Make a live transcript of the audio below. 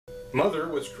Mother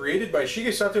was created by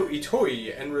Shigesato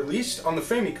Itoi and released on the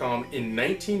Famicom in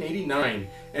 1989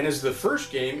 and is the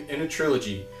first game in a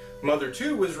trilogy. Mother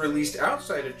 2 was released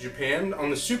outside of Japan on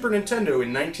the Super Nintendo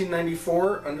in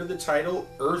 1994 under the title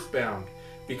Earthbound.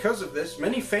 Because of this,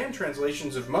 many fan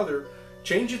translations of Mother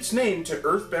change its name to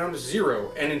Earthbound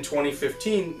Zero, and in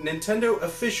 2015, Nintendo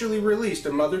officially released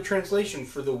a Mother translation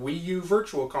for the Wii U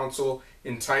Virtual Console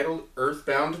entitled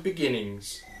Earthbound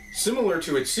Beginnings. Similar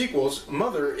to its sequels,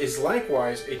 Mother is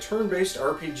likewise a turn-based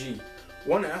RPG.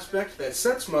 One aspect that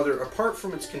sets Mother apart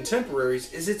from its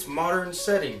contemporaries is its modern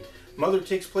setting. Mother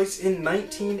takes place in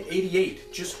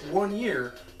 1988, just 1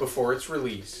 year before its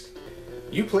release.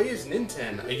 You play as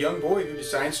Ninten, a young boy who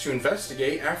decides to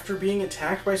investigate after being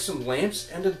attacked by some lamps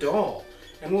and a doll,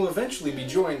 and will eventually be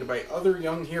joined by other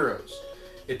young heroes.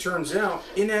 It turns out,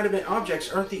 inanimate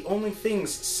objects aren't the only things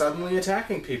suddenly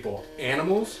attacking people.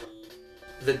 Animals,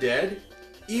 the dead,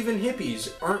 even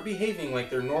hippies aren't behaving like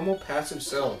their normal passive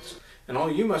selves, and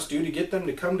all you must do to get them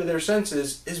to come to their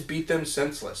senses is beat them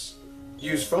senseless.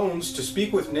 Use phones to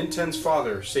speak with Ninten's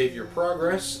father, save your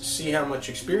progress, see how much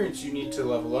experience you need to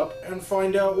level up, and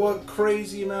find out what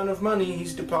crazy amount of money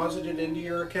he's deposited into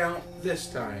your account this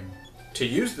time. To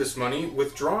use this money,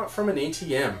 withdraw it from an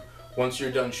ATM. Once you're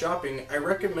done shopping, I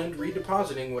recommend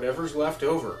redepositing whatever's left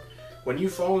over. When you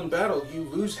fall in battle, you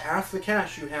lose half the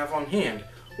cash you have on hand,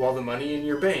 while the money in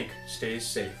your bank stays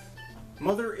safe.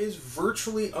 Mother is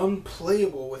virtually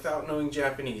unplayable without knowing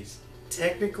Japanese.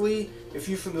 Technically, if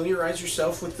you familiarize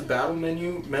yourself with the battle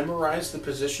menu, memorize the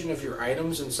position of your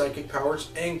items and psychic powers,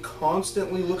 and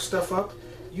constantly look stuff up,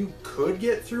 you could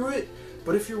get through it,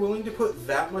 but if you're willing to put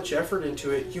that much effort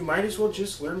into it, you might as well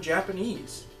just learn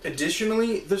Japanese.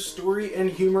 Additionally, the story and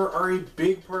humor are a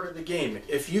big part of the game.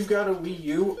 If you've got a Wii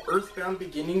U, Earthbound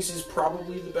Beginnings is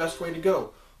probably the best way to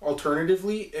go.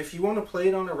 Alternatively, if you want to play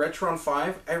it on a Retron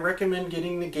 5, I recommend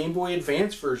getting the Game Boy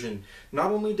Advance version. Not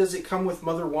only does it come with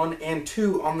Mother 1 and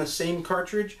 2 on the same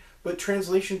cartridge, but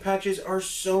translation patches are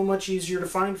so much easier to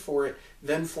find for it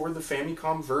than for the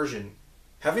Famicom version.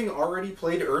 Having already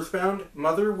played Earthbound,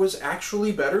 Mother was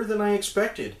actually better than I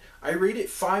expected. I rate it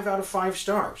 5 out of 5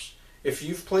 stars. If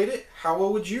you've played it, how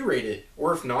well would you rate it?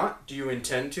 Or if not, do you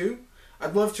intend to?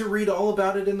 I'd love to read all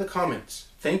about it in the comments.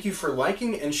 Thank you for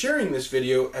liking and sharing this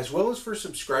video, as well as for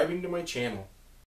subscribing to my channel.